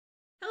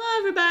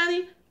Hello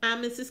everybody,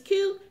 I'm Mrs.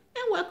 Q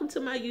and welcome to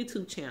my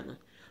YouTube channel.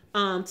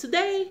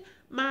 Today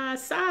my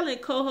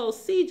silent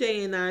co-host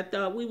CJ and I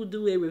thought we would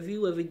do a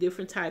review of a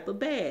different type of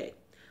bag.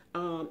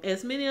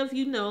 As many of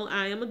you know,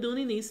 I am a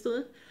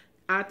Dooneyista.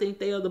 I think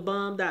they are the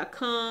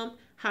bomb.com.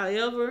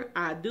 However,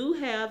 I do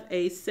have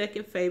a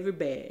second favorite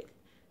bag.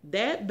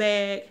 That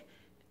bag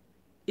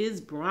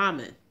is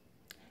Brahmin.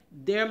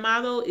 Their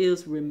motto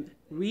is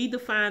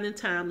redefining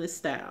timeless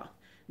style.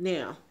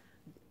 Now,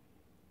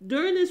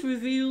 during this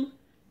review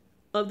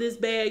of this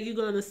bag, you're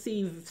going to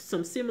see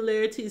some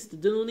similarities to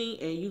Dooney,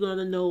 and you're going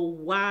to know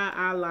why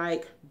I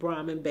like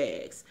Brahmin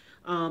bags.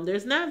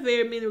 There's not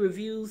very many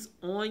reviews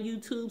on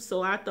YouTube,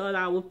 so I thought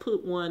I would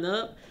put one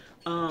up.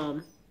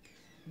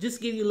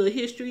 Just give you a little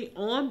history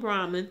on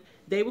Brahmin.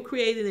 They were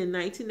created in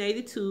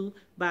 1982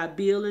 by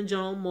Bill and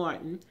Joan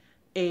Martin,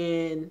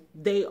 and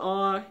they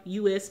are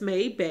U.S.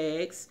 made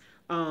bags.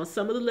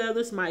 Some of the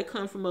leathers might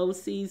come from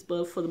overseas,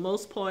 but for the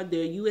most part,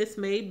 they're U.S.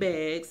 made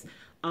bags.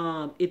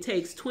 It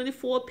takes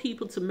 24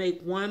 people to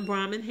make one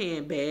Brahmin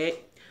handbag.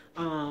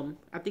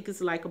 I think it's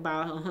like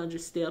about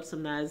 100 steps.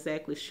 I'm not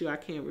exactly sure. I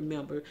can't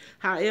remember.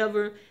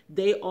 However,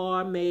 they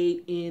are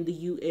made in the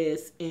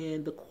U.S.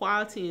 and the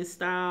quality and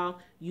style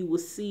you will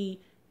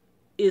see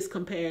is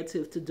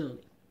comparative to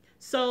Dooney.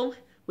 So,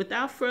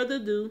 without further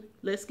ado,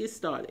 let's get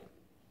started.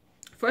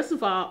 First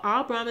of all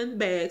Brahmin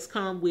bags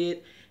come with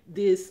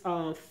this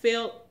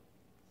felt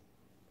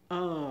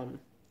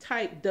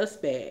type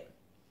dust bag.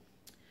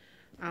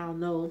 I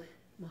don't know.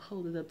 I'm gonna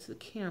hold it up to the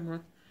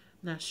camera.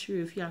 Not sure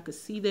if y'all can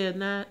see that or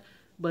not,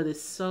 but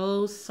it's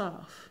so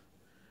soft.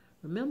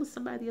 Remember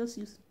somebody else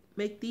used to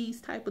make these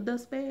type of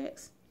dust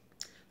bags?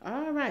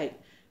 All right.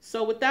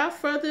 So without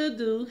further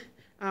ado,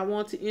 I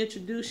want to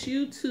introduce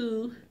you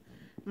to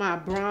my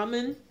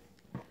Brahmin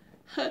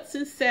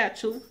Hudson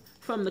Satchel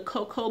from the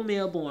Cocoa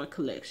Melbourne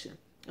Collection.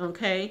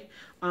 Okay.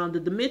 The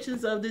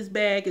dimensions of this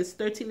bag is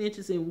 13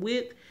 inches in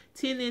width,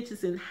 10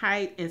 inches in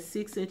height, and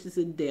 6 inches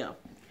in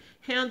depth.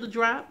 Handle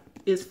drop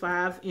is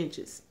 5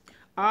 inches.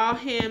 All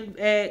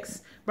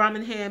handbags,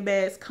 Brahmin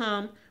handbags,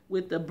 come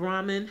with the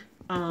Brahmin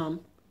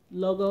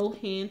logo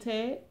hand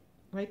tag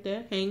right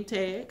there, hang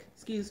tag,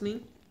 excuse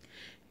me.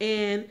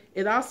 And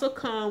it also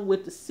comes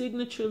with the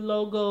signature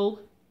logo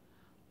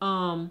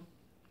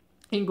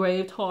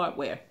engraved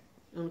hardware.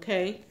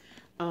 Okay.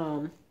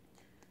 You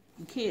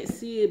can't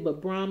see it,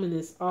 but Brahmin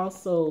is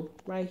also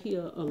right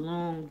here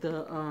along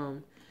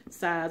the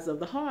sides of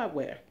the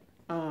hardware.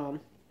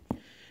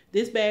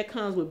 This bag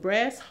comes with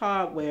brass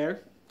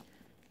hardware.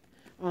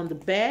 On the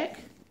back,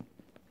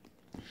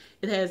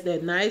 it has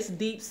that nice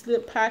deep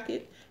slip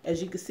pocket.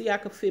 As you can see, I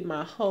can fit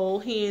my whole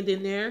hand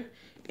in there.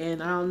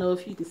 And I don't know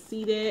if you can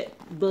see that,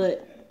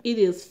 but it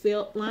is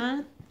felt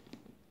lined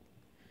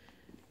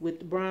with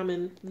the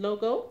Brahmin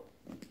logo.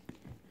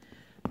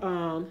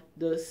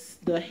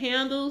 The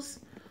handles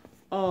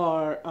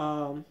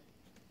are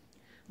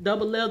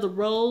double leather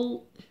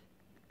rolled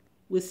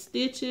with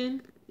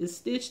stitching. It's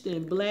stitched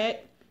in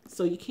black,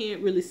 so you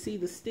can't really see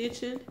the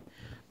stitching.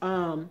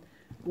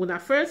 When I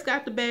first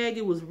got the bag,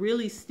 it was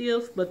really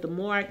stiff, but the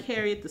more I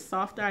carry it, the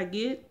softer I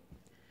get.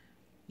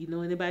 You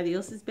know anybody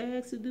else's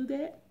bags who do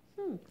that?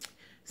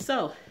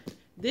 So,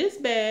 this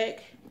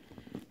bag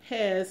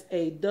has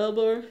a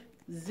double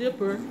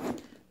zipper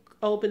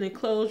open and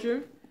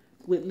closure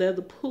with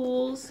leather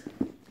pulls.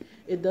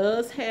 It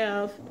does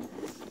have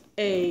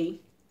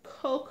a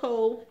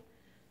cocoa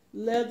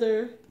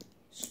leather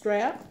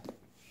strap.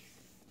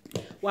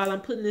 While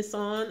I'm putting this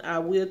on, I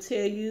will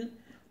tell you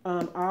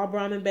all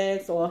Brahmin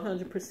bags are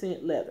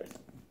 100% leather.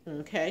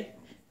 Okay?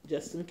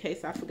 Just in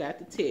case I forgot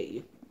to tell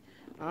you.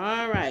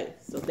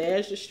 Alright, so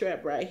there's your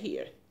strap right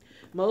here.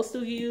 Most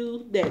of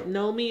you that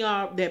know me,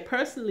 or that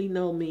personally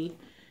know me,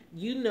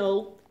 you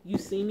know, you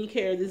see me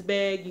carry this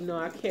bag. You know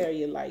I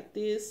carry it like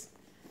this.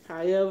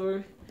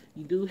 However,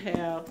 you do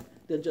have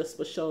the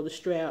adjustable shoulder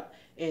strap,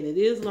 and it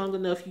is long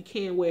enough you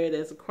can wear it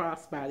as a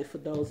crossbody for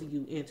those of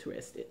you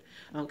interested.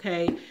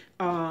 Okay.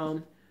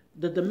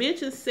 The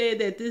dimensions said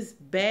that this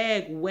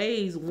bag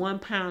weighs 1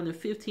 pound and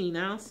 15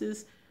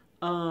 ounces.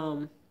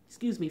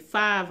 Excuse me,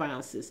 5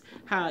 ounces.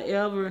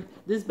 However,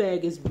 this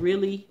bag is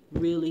really,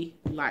 really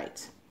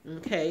light.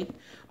 Okay.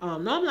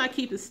 Normally I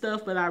keep it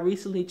stuffed, but I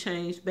recently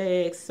changed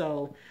bags.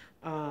 So,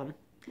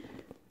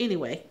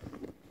 anyway,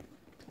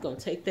 gonna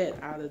take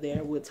that out of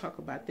there. We'll talk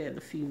about that in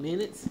a few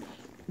minutes.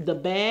 The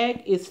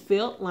bag is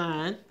felt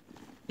lined.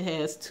 It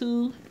has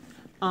 2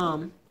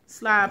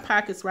 slide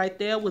pockets right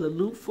there with a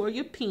loop for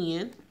your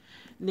pen.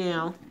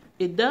 Now,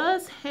 it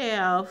does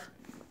have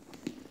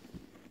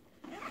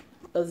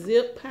a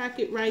zip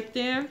pocket right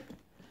there,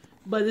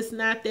 but it's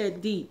not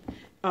that deep.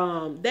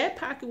 That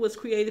pocket was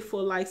created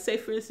for, like, say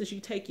for instance, you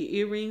take your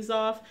earrings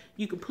off,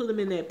 you can put them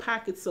in that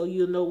pocket so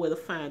you'll know where to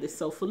find it.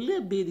 So for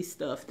little bitty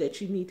stuff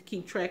that you need to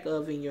keep track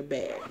of in your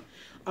bag.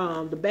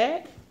 The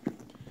back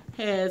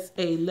has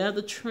a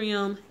leather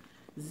trim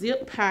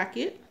zip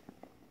pocket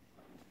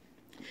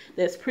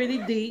that's pretty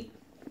deep.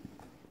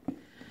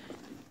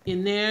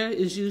 In there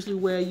is usually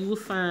where you will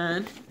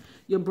find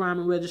your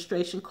Brahmin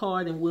registration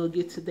card, and we'll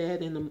get to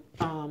that in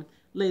the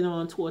later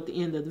on toward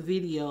the end of the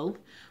video.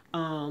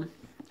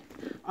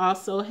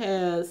 Also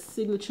has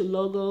signature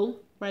logo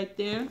right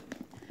there.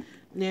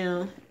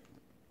 Now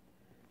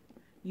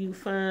you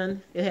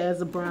find it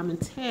has a Brahmin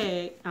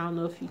tag. I don't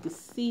know if you can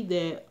see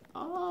that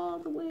all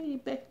the way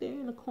back there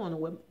in the corner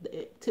where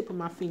the tip of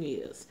my finger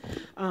is.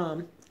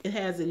 It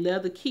has a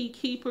leather key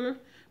keeper,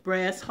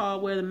 brass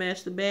hardware to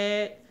match the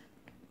bag.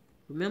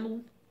 Remember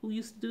who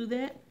used to do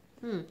that?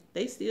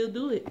 They still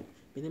do it.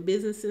 Been in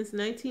business since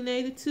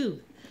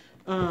 1982.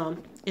 And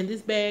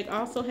this bag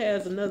also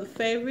has another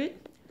favorite.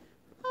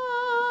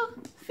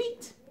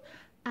 Feet.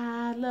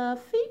 I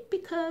love feet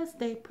because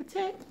they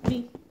protect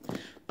me.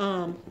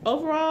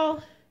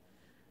 Overall,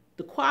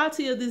 the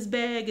quality of this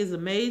bag is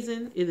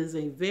amazing. It is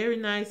a very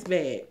nice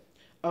bag.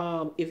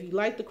 If you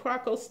like the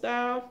croco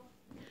style,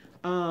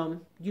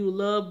 you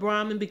love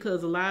Brahmin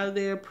because a lot of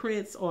their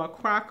prints are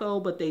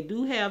croco, but they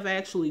do have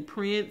actually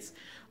prints.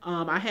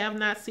 I have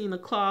not seen a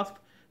cloth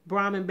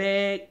Brahmin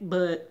bag,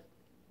 but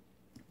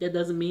that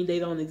doesn't mean they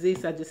don't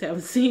exist. I just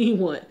haven't seen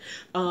one.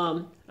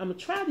 I'm going to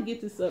try to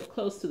get this up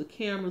close to the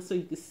camera so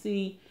you can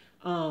see.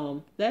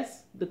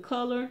 That's the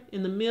color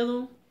in the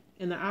middle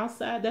and the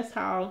outside. That's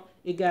how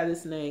it got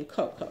its name,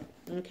 Cocoa.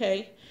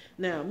 Okay,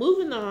 now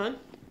moving on.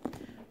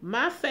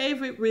 My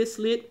favorite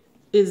wristlet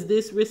is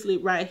this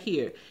wristlet right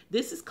here.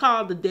 This is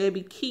called the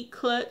Debi Key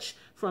Clutch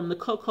from the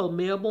Cocoa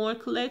Melbourne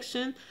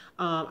Collection.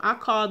 I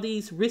call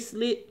these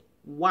wristlet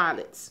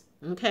wallets.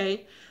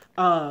 Okay,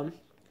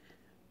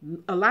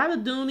 a lot of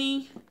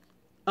Dooney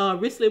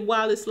wristlet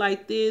wallets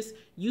like this,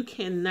 you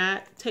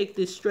cannot take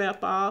this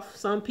strap off.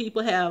 Some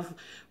people have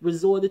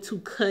resorted to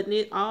cutting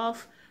it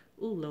off.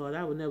 Oh Lord,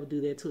 I would never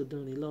do that to a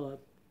Dooney. Lord,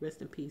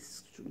 rest in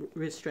peace,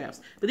 wrist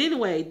straps. But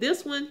anyway,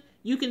 this one,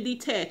 you can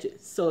detach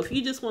it. So if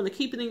you just want to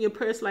keep it in your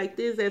purse like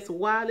this as a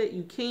wallet,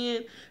 you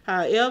can.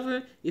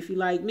 However, if you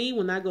like me,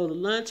 when I go to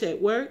lunch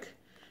at work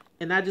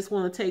and I just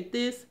want to take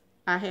this,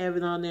 I have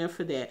it on there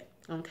for that.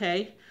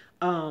 Okay.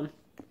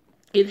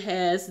 It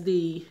has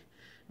the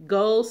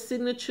gold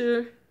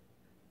signature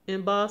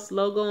embossed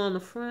logo on the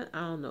front.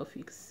 I don't know if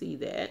you can see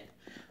that.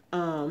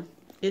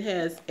 It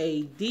has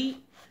a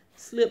deep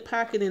slip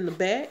pocket in the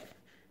back.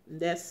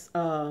 That's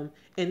and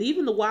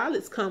even the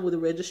wallets come with a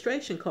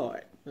registration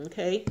card.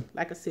 Okay,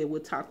 like I said, we'll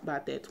talk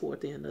about that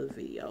toward the end of the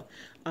video.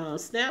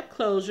 Snap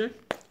closure.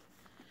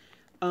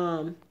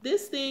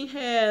 This thing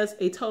has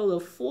a total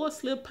of 4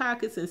 slip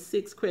pockets and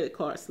 6 credit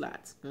card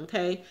slots.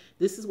 Okay,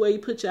 this is where you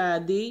put your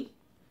ID.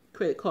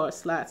 Credit card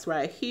slots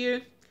right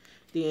here.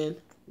 Then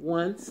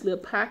 1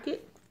 slip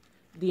pocket.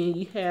 Then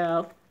you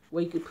have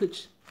where you can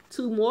put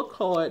 2 more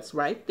cards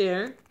right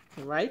there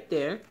and right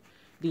there.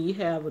 Then you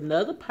have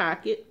another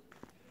pocket.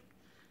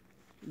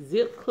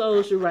 Zip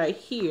closure right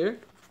here.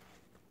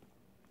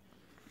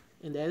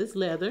 And that is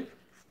leather.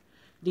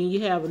 Then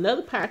you have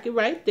another pocket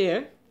right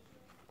there.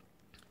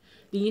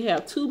 Then you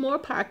have 2 more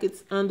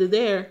pockets under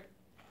there.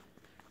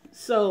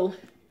 So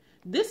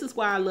this is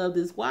why I love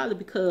this wallet,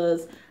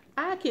 because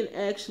I can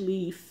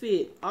actually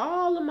fit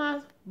all of my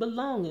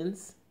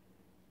belongings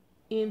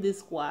in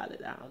this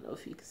wallet. I don't know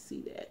if you can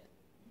see that.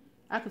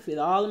 I can fit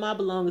all of my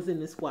belongings in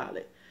this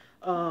wallet.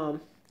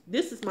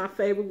 This is my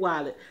favorite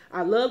wallet.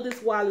 I love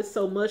this wallet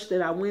so much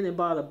that I went and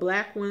bought a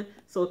black one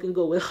so it can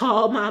go with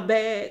all my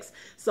bags.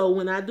 So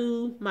when I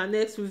do my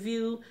next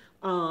review,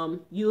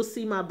 you'll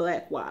see my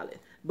black wallet.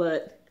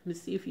 But let me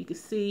see if you can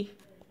see.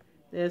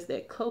 There's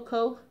that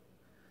Cocoa.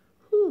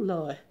 Ooh,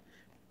 Lord.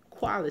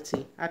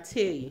 Quality, I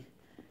tell you.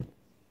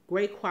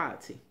 Great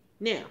quality.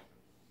 Now,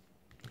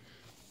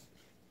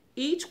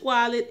 each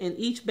wallet and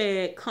each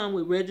bag come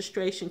with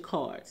registration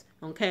cards,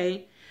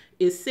 okay?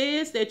 It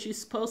says that you're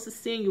supposed to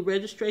send your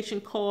registration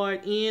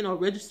card in or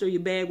register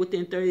your bag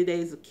within 30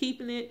 days of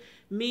keeping it.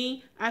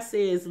 Me, I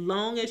say as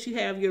long as you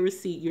have your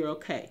receipt, you're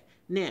okay.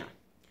 Now,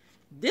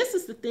 this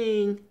is the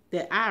thing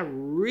that I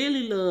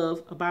really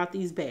love about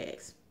these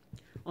bags.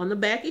 On the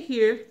back of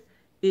here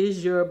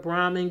is your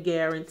Brahmin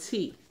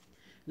guarantee.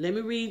 Let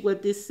me read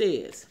what this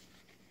says.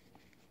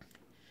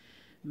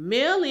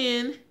 Mail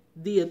in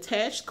the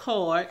attached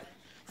card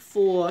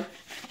for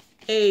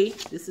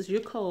this is your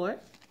card,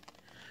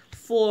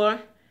 for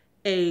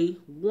a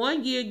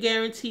 1-year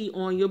guarantee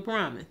on your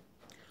Brahmin,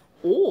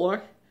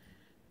 or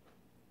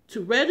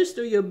to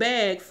register your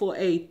bag for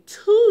a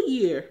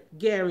 2-year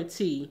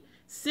guarantee,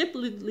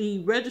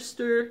 simply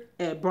register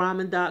at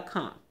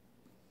Brahmin.com.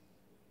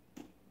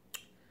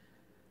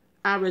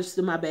 I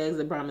register my bags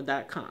at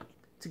Brahmin.com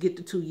to get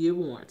the 2-year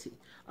warranty.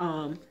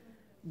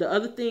 The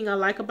other thing I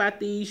like about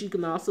these, you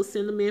can also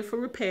send them in for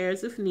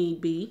repairs if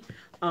need be.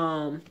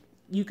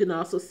 You can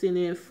also send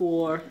in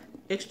for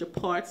extra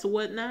parts or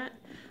whatnot.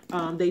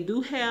 They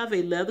do have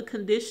a leather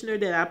conditioner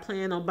that I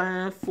plan on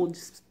buying for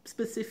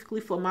specifically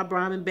for my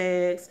Brahmin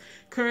bags.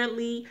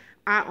 Currently,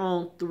 I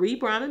own 3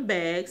 Brahmin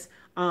bags.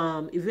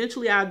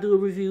 Eventually, I'll do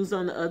reviews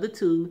on the other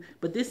 2,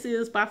 but this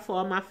is by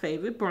far my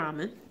favorite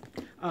Brahmin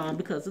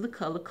because of the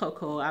color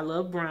cocoa. I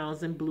love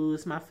browns, and blue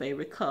is my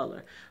favorite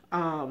color.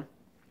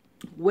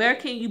 Where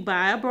can you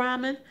buy a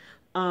Brahmin?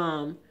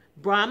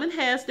 Brahmin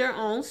has their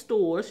own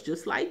stores,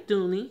 just like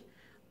Dooney.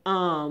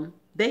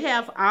 They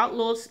have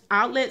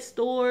outlet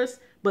stores,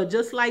 but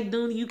just like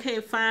Dooney, you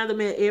can't find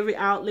them at every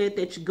outlet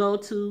that you go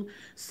to.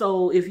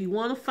 So if you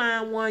want to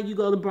find one, you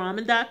go to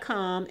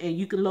Brahmin.com and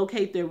you can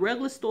locate their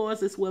regular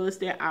stores as well as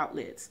their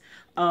outlets.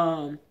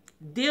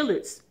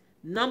 Dillard's,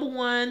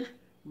 #1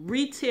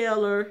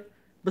 retailer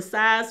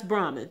besides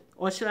Brahmin,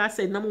 or should I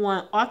say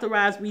 #1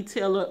 authorized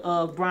retailer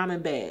of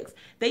Brahmin bags.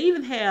 They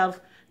even have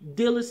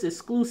Dillard's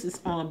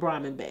exclusives on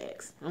Brahmin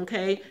bags,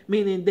 okay?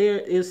 Meaning there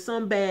is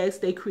some bags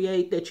they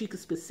create that you can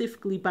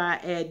specifically buy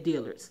at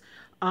Dillard's.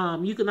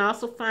 You can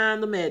also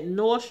find them at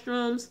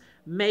Nordstrom's,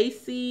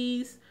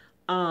 Macy's,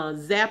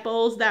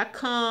 Zappos.com,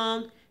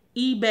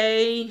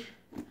 eBay.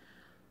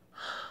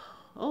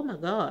 Oh my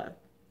God.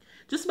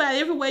 Just about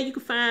everywhere you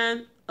can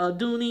find a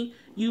Dooney,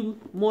 you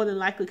more than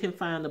likely can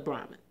find a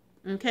Brahmin.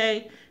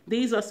 Okay?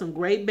 These are some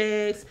great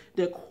bags.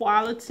 Their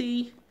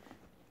quality,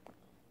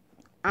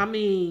 I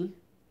mean,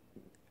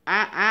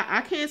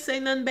 I can't say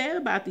nothing bad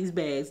about these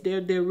bags.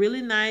 They're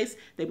really nice.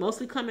 They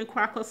mostly come in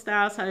croco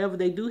styles. However,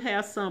 they do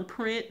have some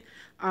print.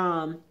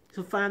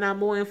 To find out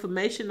more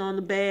information on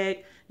the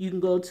bag, you can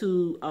go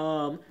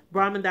to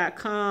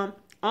Brahmin.com.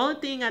 Only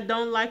thing I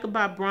don't like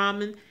about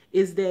Brahmin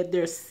is that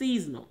they're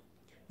seasonal.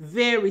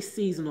 Very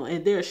seasonal.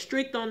 And they're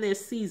strict on their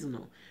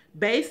seasonal.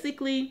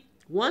 Basically,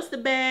 once the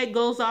bag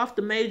goes off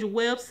the major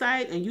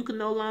website and you can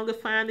no longer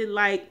find it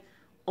like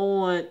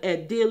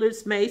at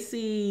Dillard's,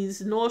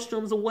 Macy's,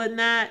 Nordstrom's, or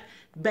whatnot,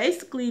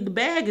 basically the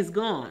bag is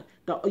gone.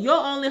 Your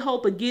only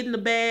hope of getting the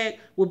bag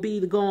will be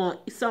to go on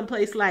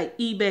someplace like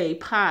eBay,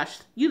 Posh,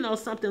 you know,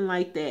 something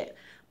like that.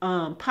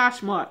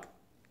 Poshmark.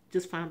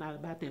 Just found out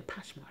about them,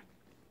 Poshmark.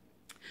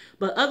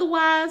 But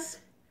otherwise,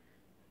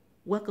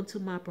 welcome to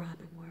my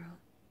Brahmin world.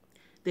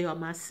 They are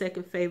my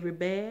second favorite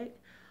bag.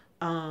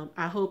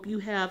 I hope you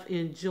have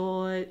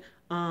enjoyed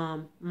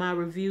my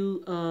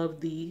review of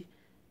the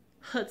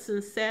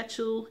Hudson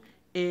Satchel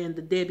and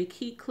the Debi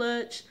Key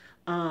Clutch.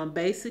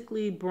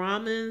 Basically,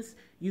 Brahmins,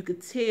 you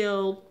could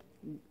tell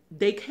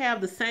they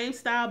have the same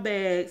style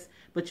bags,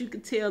 but you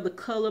can tell the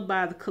color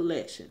by the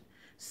collection.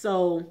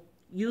 So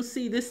you'll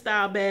see this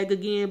style bag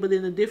again, but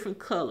in a different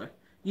color,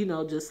 you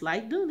know, just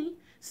like Dooney.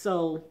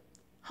 So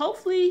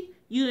hopefully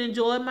you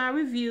enjoyed my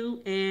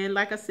review. And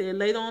like I said,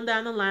 later on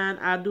down the line,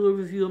 I'll do a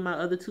review of my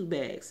other 2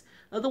 bags.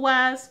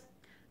 Otherwise,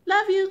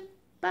 love you.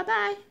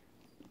 Bye-bye.